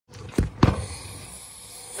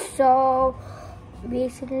so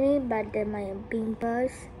basically, but my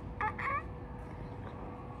pimples.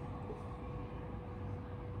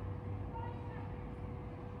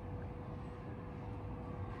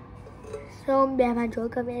 So मैं my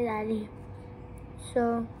joke में जा रही.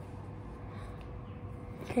 So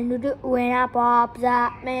can you do when I pops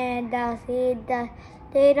up, man? Does it? Does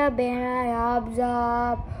the banner pops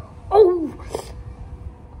up? Oh,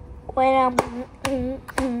 when I'm.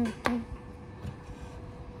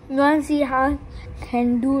 You want to see how I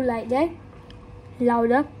can do like that?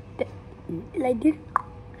 Louder, like this. You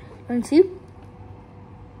want to see?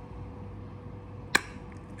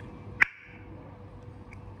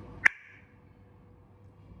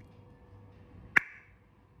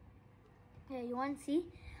 Okay, you want to see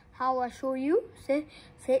how I show you? Say.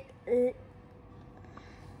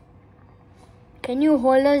 Can you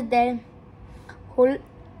hold us there?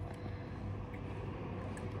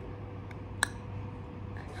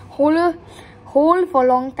 Hold for a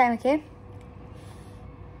long time, okay?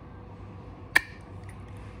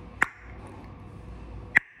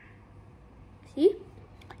 See? You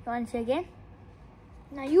want to see again?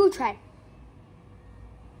 Now you try.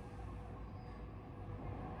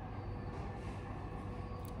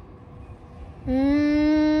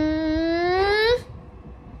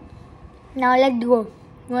 Now let go.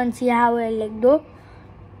 You want to see how I let go?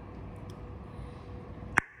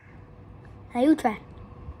 Now you try.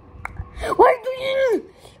 What do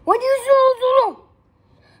you so long?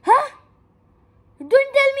 Huh? You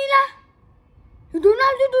don't tell me lah. You don't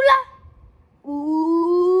have to do lah.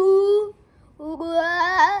 Ooh.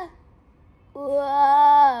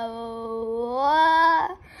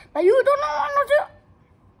 But you don't know what to do.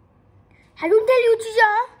 I don't tell you,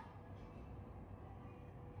 teacher.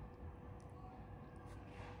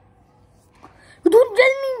 You don't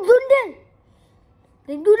tell me, don't tell.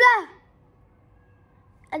 Then do lah.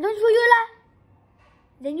 I don't show you lah.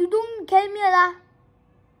 Then you don't tell me lah.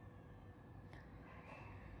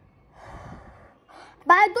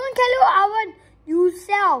 But I don't tell you about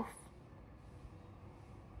yourself.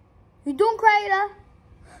 You don't cry lah.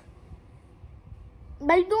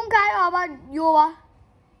 But you don't cry about your.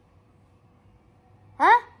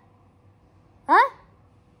 Huh? Huh?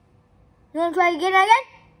 You want to try again?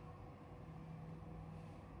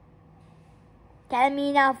 Tell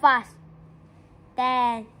me now fast.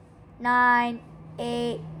 10, 9,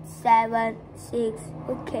 8, 7, 6.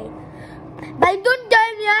 Okay. But don't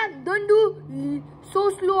tell me, don't do so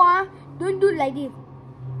slow, Don't do like this.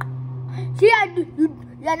 See,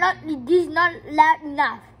 you're not. This is not loud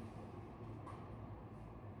enough.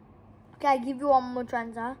 Okay, I give you one more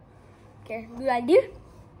chance, Okay, do like this.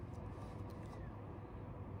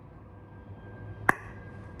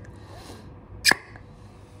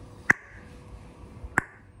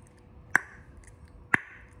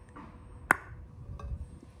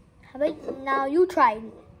 Wait, now you try.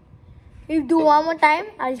 If you do one more time,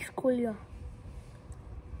 I'll school you.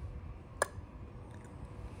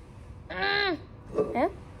 Yeah?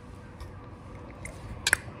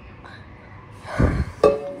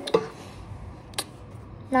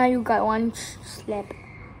 Now you got one slap.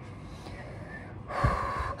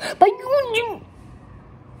 But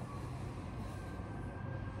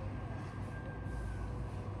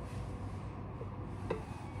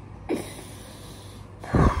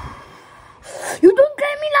you don't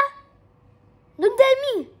tell me lah. Don't tell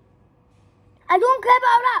me. I don't care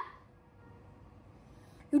about that.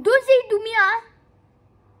 You don't say it to me,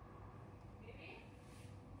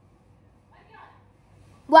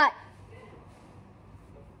 What?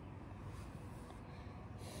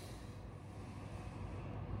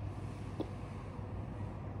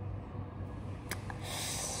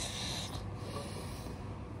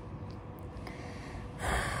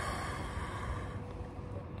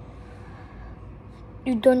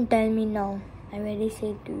 You don't tell me now. I already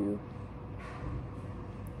said to you.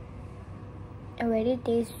 I already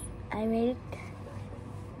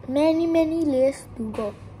many layers to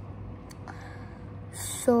go.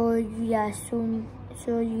 So yeah, soon.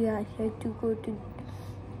 So you are here to go to.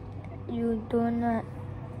 You don't.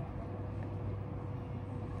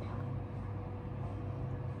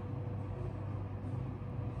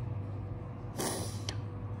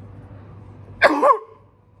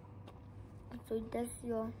 So that's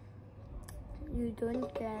your. You don't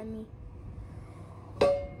care me.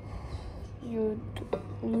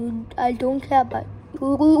 I don't care about you.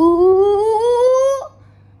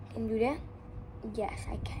 Can you do that? Yes,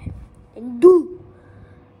 I can. Then do.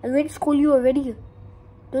 I already school you already.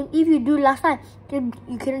 Don't. If you do last time, then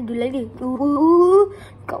you cannot do like this.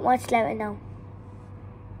 Got one slap right now.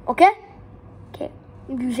 Okay? Okay.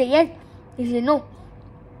 If you say yes, if you say no.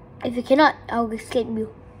 If you cannot, I'll escape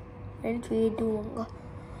you. Ready, 3, 2, 1, go.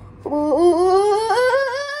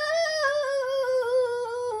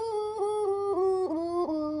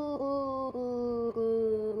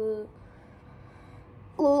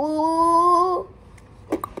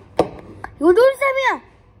 You do this, Samia.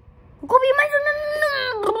 Go be my son.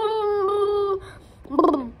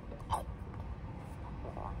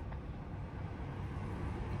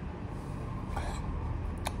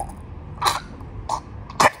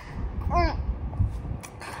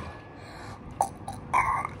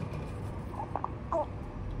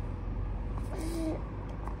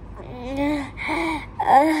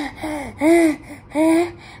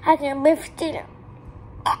 I can lift it.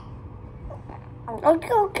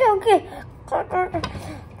 Okay. Don't.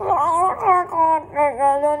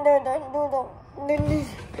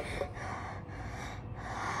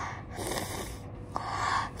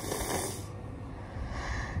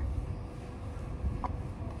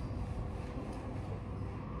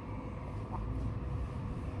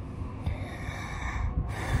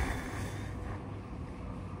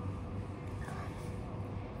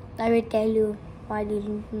 I will tell you why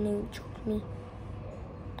didn't you choke me?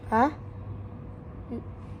 Huh?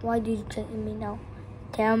 Why did you choke me now?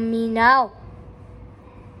 Tell me now.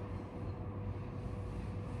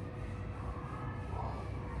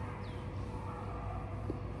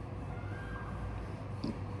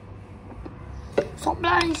 Stop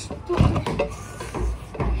lying.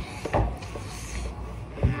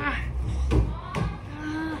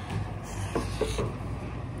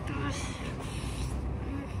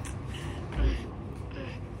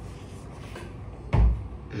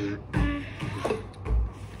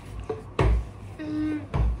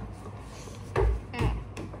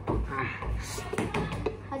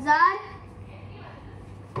 Hazard.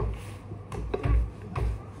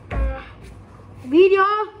 Video.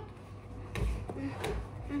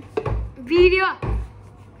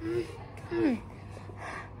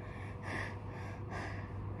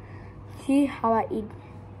 See how I eat.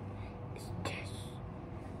 It's this.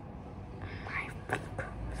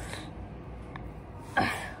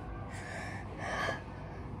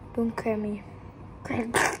 Don't cry me.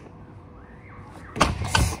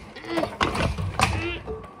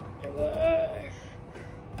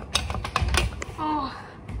 Oh,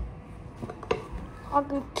 I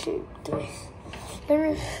can keep this. Let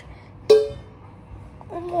me.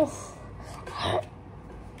 Almost.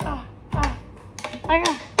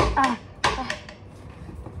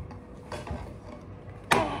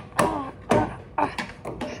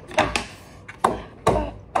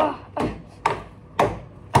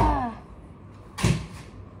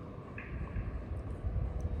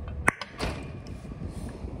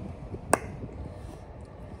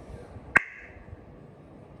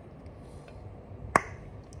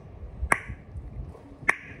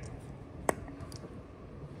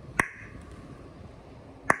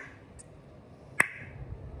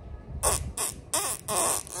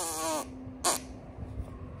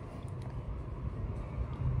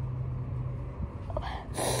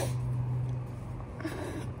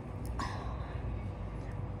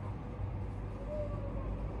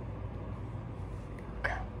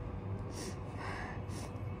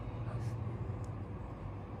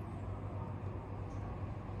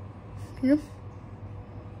 You?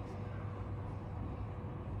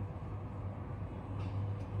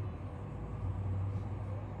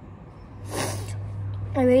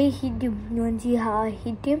 I already hit him. You want to see how I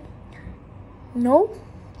hit him? No?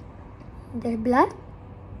 There's blood?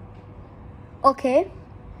 Okay.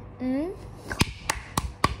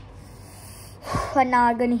 But now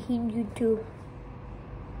I'm gonna hit you too.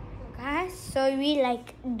 Guys, so we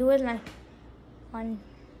do it like one.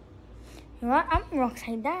 You know what? I'm wrong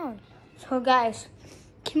side down. So guys,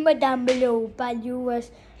 comment down below but you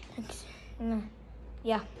was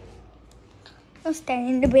yeah. Don't stand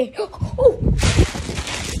in the bed. Oh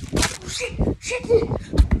shit.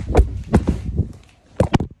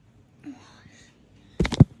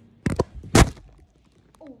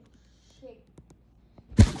 Oh shit.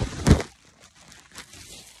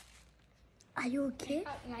 Are you okay?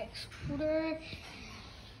 Like scooter.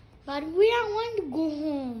 But we don't want to go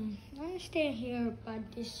home. I want to stay here,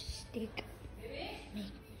 but this stick.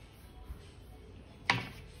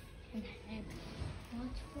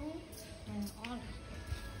 And all.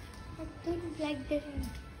 I don't like this.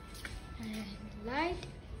 And light.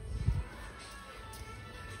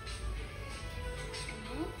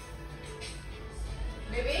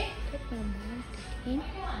 Baby?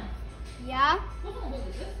 Yeah? What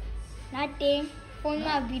is this? Nothing. For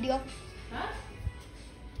my video. Huh?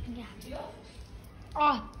 Yeah. Video?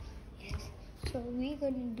 Oh, yes. So we're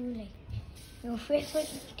gonna do like Your favorite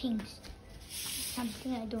things.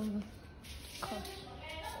 Something I don't know.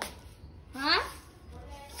 Huh?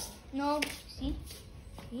 No. See?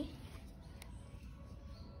 See?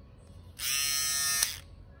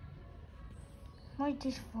 What is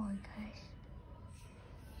this for, guys?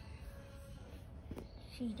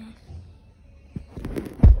 See that?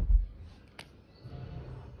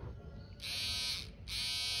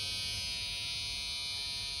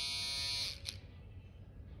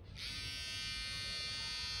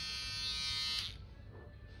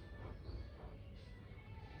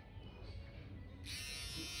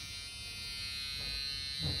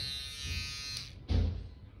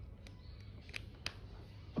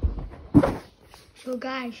 So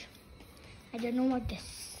guys, I don't know what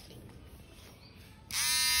this.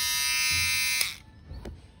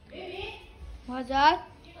 What's that?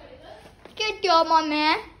 Get your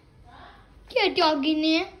mama. Get your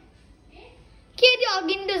guinea. Get your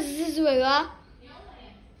guinea. This is where.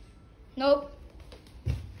 Nope.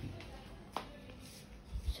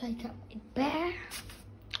 So I got my bear.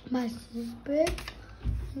 My sister's big.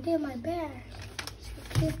 And they're my bears.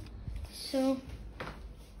 Okay. So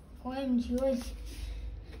OMG, what's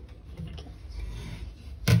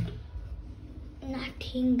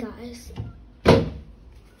nothing, guys.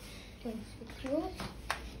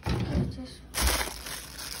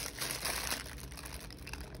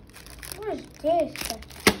 What is this?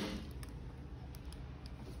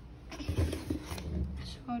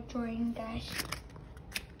 So drawing, guys.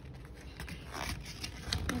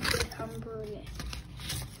 Umbrella.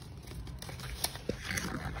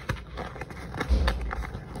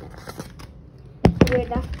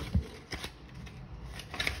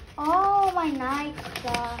 Oh, my night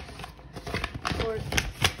class work.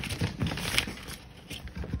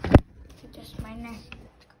 Just my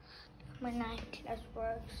night class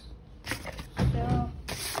works. So,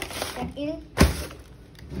 get in.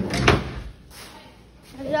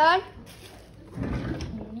 Done.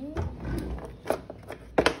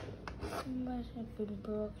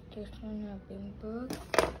 This one has been broke.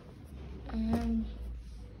 And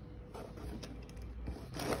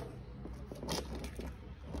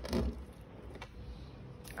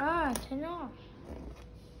turn off.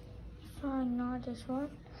 So now this one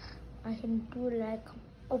I can do like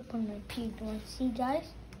open my teeth. Want to see,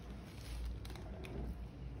 guys?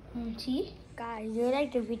 See, guys, you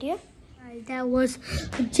like the video? Guys, that was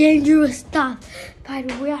dangerous stuff. By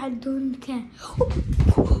the way, I don't care.